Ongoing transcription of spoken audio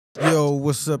Yo,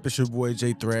 what's up? It's your boy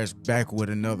J Thrash back with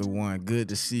another one. Good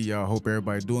to see y'all. Hope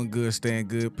everybody doing good, staying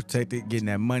good, protected, getting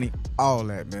that money, all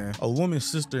that, man. A woman's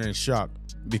sister in shock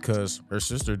because her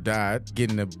sister died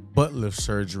getting a butt lift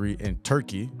surgery in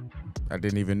Turkey. I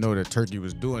didn't even know that Turkey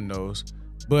was doing those,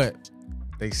 but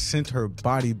they sent her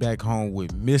body back home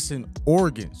with missing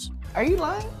organs. Are you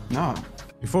lying? No.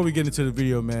 Before we get into the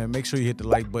video, man, make sure you hit the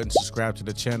like button, subscribe to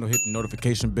the channel, hit the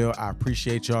notification bell. I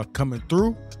appreciate y'all coming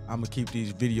through. I'm gonna keep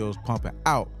these videos pumping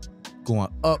out,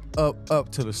 going up, up,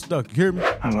 up till it's stuck. You hear me?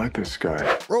 I like this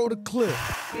guy. Roll the clip.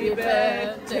 Happy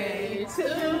birthday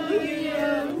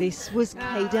to you. This was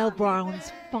Cadell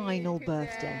Brown's final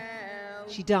birthday.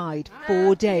 She died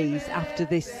 4 days after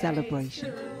this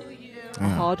celebration. A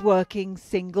hard-working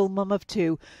single mum of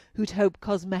two who'd hoped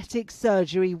cosmetic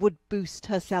surgery would boost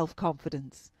her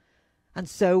self-confidence. And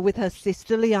so with her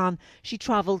sister Leanne, she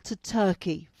travelled to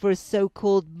Turkey for a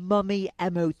so-called mummy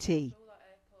MOT,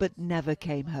 but never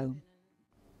came home.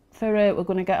 For her, we're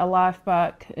going to get her life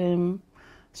back.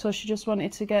 So she just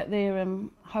wanted to get there and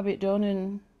have it done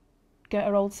and get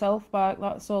her old self back.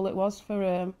 That's all it was for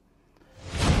her.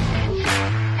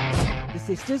 The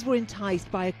sisters were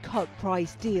enticed by a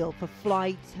cut-price deal for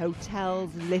flights, hotels,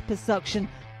 liposuction,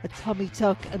 a tummy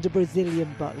tuck and a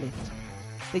Brazilian butt lift.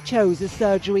 They chose a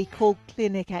surgery called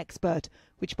Clinic Expert,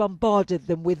 which bombarded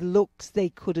them with looks they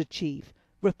could achieve,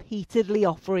 repeatedly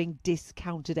offering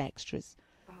discounted extras.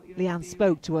 Leanne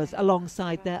spoke to us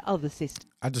alongside their other sister.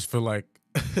 I just feel like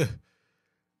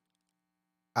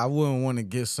I wouldn't want to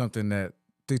get something that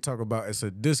they talk about it's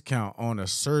a discount on a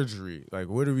surgery. Like,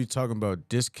 what are we talking about?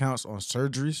 Discounts on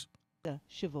surgeries?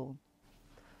 Siobhan.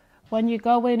 When you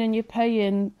go in and you're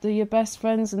paying, they're your best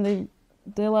friends and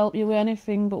they'll help you with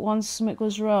anything, but once something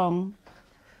goes wrong,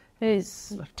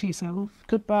 it's left to yourself.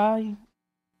 Goodbye.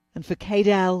 And for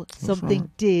Cadell,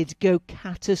 something did go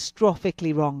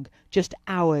catastrophically wrong just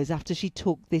hours after she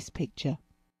took this picture.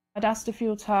 I'd asked a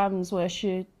few times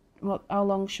how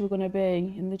long she was going to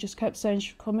be, and they just kept saying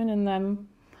she was coming, and then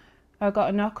I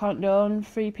got a knock on the door and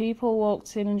 3 people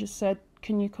walked in and just said,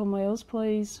 "Can you come with us,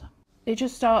 please?" It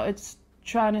just started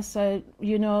trying to say,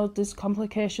 you know, there's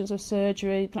complications of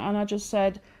surgery, and I just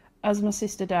said, "As my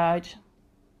sister died,"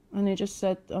 and he just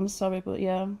said, "I'm sorry, but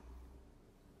yeah."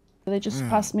 They just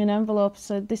passed me an envelope,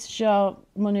 said, "This is your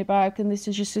money back and this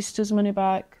is your sister's money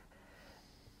back."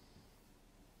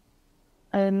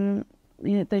 And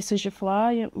yeah, this is your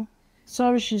flight.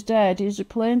 Sorry she's dead. Here's a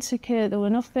plane ticket. There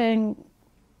were nothing.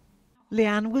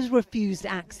 Leanne was refused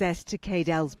access to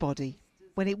Cadell's body.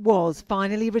 When it was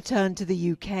finally returned to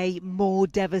the UK, more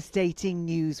devastating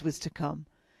news was to come.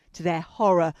 To their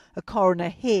horror, a coroner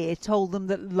here told them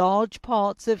that large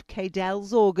parts of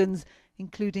Cadell's organs,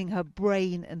 including her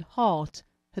brain and heart,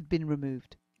 had been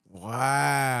removed.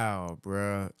 Wow,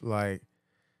 bruh. Like,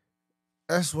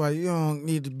 that's why you don't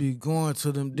need to be going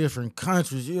to them different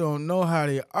countries. You don't know how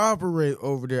they operate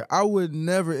over there. I would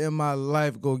never in my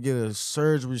life go get a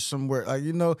surgery somewhere. Like,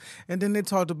 you know, and then they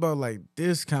talked about, like,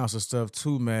 discounts and stuff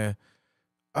too, man.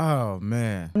 Oh,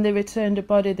 man. When they returned her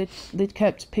body, they'd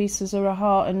kept pieces of her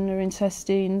heart and her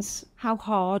intestines. How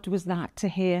hard was that to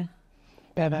hear?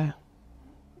 Baby,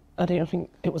 I didn't think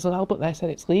it was allowed, but they said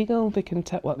it's legal. They can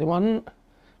take what they want.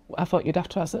 I thought you'd have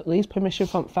to ask at least permission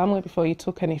from family before you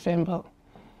took anything, but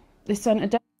They sent her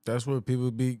down. That's where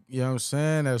people be, you know what I'm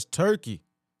saying? That's Turkey,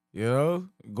 you know?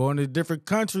 Going to different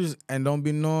countries and don't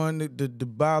be knowing the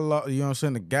bylaw, you know what I'm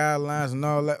saying, the guidelines and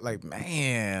all that. Like,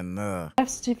 man. Death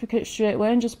certificate straight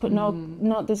away and just put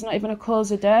there's not even a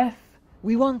cause of death.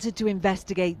 We wanted to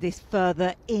investigate this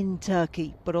further in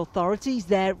Turkey, but authorities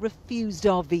there refused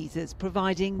our visas,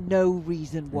 providing no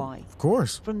reason why. Of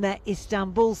course. From their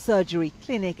Istanbul surgery,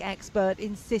 Clinic Expert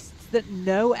insists that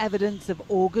no evidence of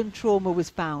organ trauma was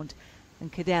found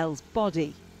and Cadell's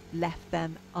body left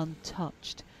them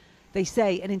untouched. They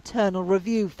say an internal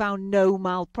review found no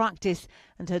malpractice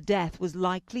and her death was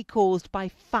likely caused by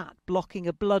fat blocking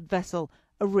a blood vessel,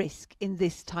 a risk in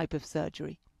this type of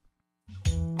surgery.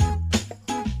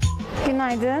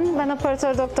 Günaydın. Ben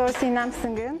operatör Doktor Sinem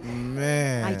Singin.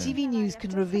 Man. ITV News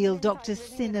can reveal Dr.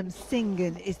 Sinem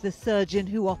Singin is the surgeon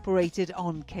who operated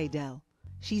on Cadell.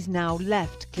 She's now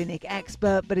left Clinic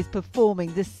Expert but is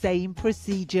performing the same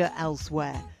procedure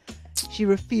elsewhere. She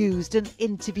refused an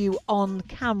interview on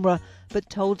camera but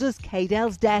told us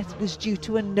Cadell's death was due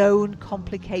to a known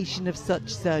complication of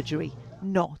such surgery,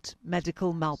 not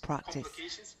medical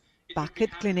malpractice. Back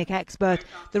at Clinic Expert,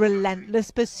 the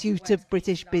relentless pursuit of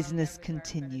British business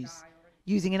continues.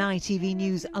 Using an ITV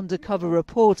News undercover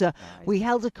reporter, we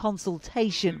held a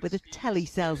consultation with a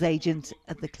telesales agent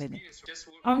at the clinic.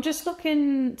 I'm just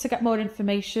looking to get more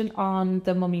information on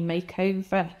the mummy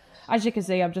makeover. As you can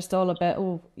see, I'm just all a bit,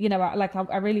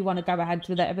 I really want to go ahead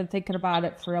with it. I've been thinking about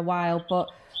it for a while, but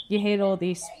you hear all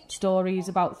these stories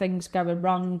about things going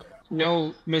wrong.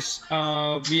 No, miss,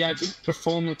 we have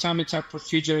performed a tummy tuck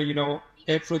procedure,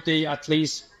 every day at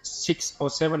least 6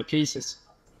 or 7 cases.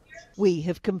 We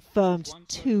have confirmed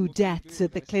 2 deaths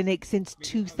at the clinic since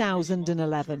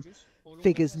 2011,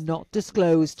 figures not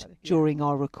disclosed during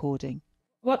our recording.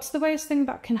 What's the worst thing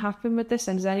that can happen with this,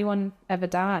 and has anyone ever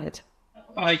died?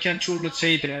 I can truly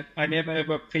say that I never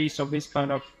ever faced of this kind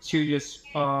of serious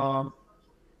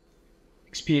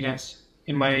experience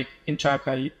in my entire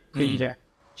career.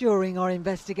 During our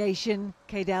investigation,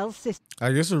 Kadel's sister...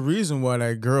 I guess the reason why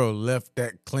that girl left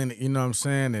that clinic, you know what I'm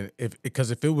saying? And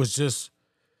because if it was just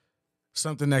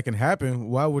something that can happen,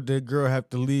 why would that girl have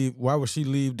to leave? Why would she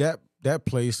leave that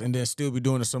place and then still be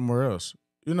doing it somewhere else?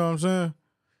 You know what I'm saying?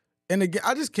 And again,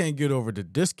 I just can't get over the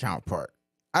discount part.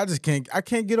 I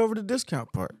can't get over the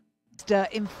discount part.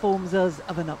 Informs us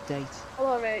of an update.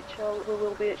 Hello Rachel, we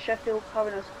will be at Sheffield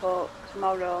Coroner's Court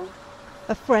tomorrow.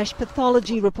 A fresh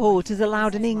pathology report has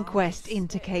allowed an inquest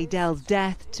into Kadel's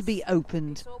death to be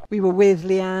opened. We were with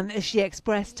Leanne as she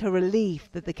expressed her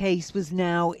relief that the case was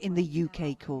now in the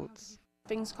UK courts.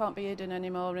 Things can't be hidden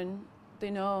anymore and they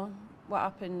know what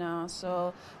happened now,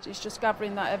 so it's just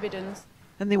gathering that evidence.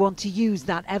 And they want to use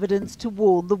that evidence to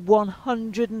warn the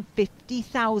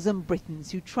 150,000 Britons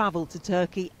who travel to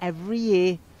Turkey every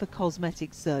year for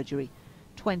cosmetic surgery.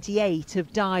 28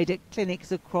 have died at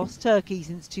clinics across Turkey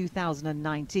since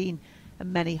 2019,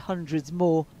 and many hundreds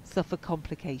more suffer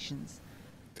complications.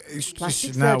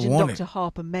 Plastic surgeon Dr.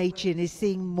 Harper Machin is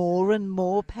seeing more and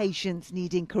more patients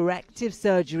needing corrective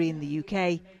surgery in the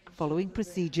UK following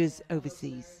procedures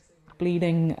overseas.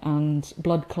 Bleeding and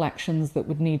blood collections that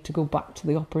would need to go back to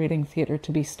the operating theatre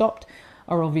to be stopped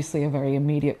are obviously a very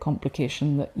immediate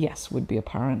complication that, yes, would be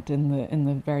apparent in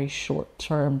the very short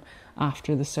term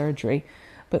after the surgery.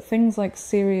 But things like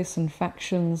serious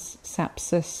infections,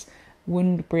 sepsis,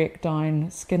 wound breakdown,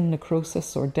 skin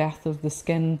necrosis or death of the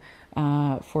skin,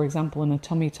 for example in a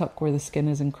tummy tuck where the skin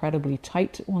is incredibly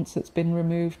tight once it's been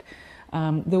removed,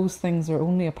 those things are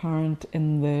only apparent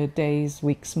in the days,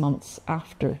 weeks, months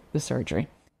after the surgery.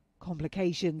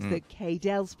 Complications that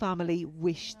Kadel's family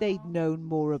wish they'd known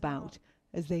more about,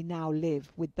 as they now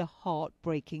live with the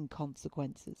heartbreaking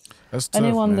consequences. That's tough,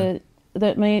 Anyone man.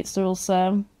 that meets her will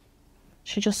say,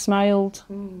 she just smiled,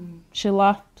 she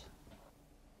laughed.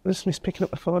 I just miss picking up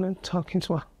the phone and talking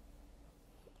to her.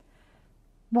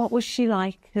 What was she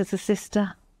like as a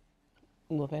sister?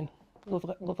 Loving,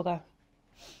 lovely,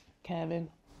 caring.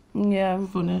 Yeah.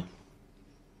 Funny.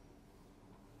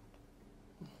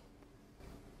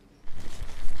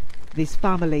 This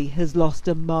family has lost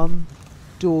a mum,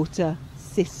 daughter,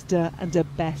 sister and a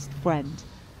best friend,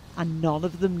 and none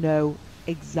of them know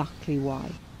exactly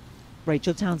why.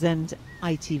 Rachel Townsend,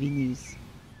 ITV News.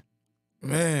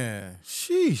 Man,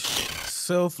 sheesh.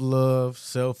 Self-love,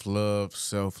 self-love,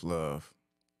 self-love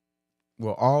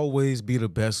will always be the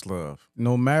best love.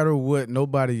 No matter what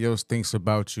nobody else thinks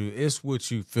about you, it's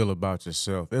what you feel about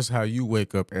yourself. It's how you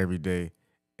wake up every day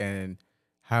and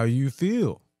how you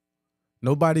feel.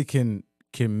 Nobody can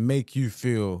make you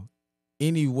feel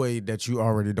any way that you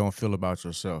already don't feel about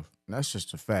yourself. And that's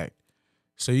just a fact.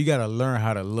 So you got to learn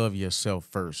how to love yourself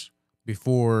first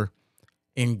before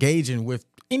engaging with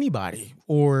anybody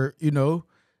or,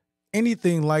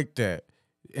 anything like that.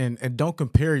 And don't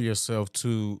compare yourself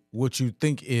to what you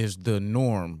think is the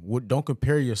norm. Don't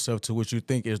compare yourself to what you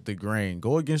think is the grain.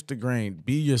 Go against the grain.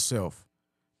 Be yourself.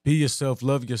 Be yourself.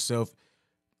 Love yourself.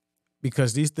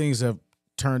 Because these things have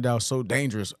turned out so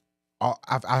dangerous.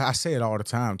 I say it all the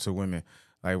time to women.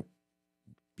 Like,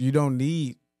 you don't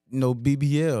need no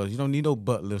BBLs. You don't need no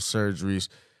butt lift surgeries.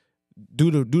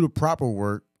 Do the proper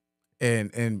work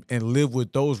and live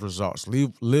with those results.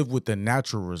 Live with the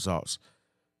natural results.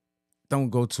 Don't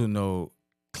go to no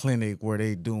clinic where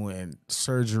they doing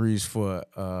surgeries for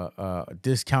a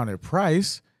discounted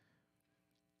price.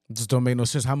 It just don't make no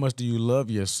sense. How much do you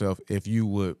love yourself if you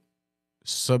would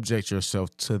subject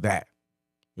yourself to that?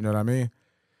 You know what I mean?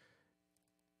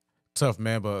 Tough,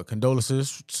 man, but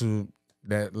condolences to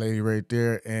that lady right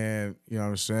there, and you know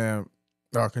what I'm saying?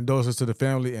 Our condolences to the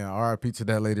family and RIP to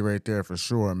that lady right there for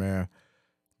sure, man.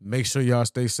 Make sure y'all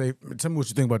stay safe. Tell me what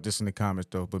you think about this in the comments,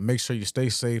 though. But make sure you stay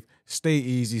safe, stay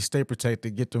easy, stay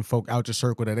protected, get them folk out your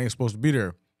circle that ain't supposed to be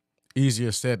there.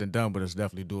 Easier said than done, but it's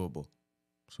definitely doable.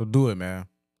 So do it, man.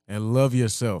 And love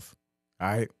yourself, all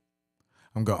right?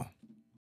 I'm gone.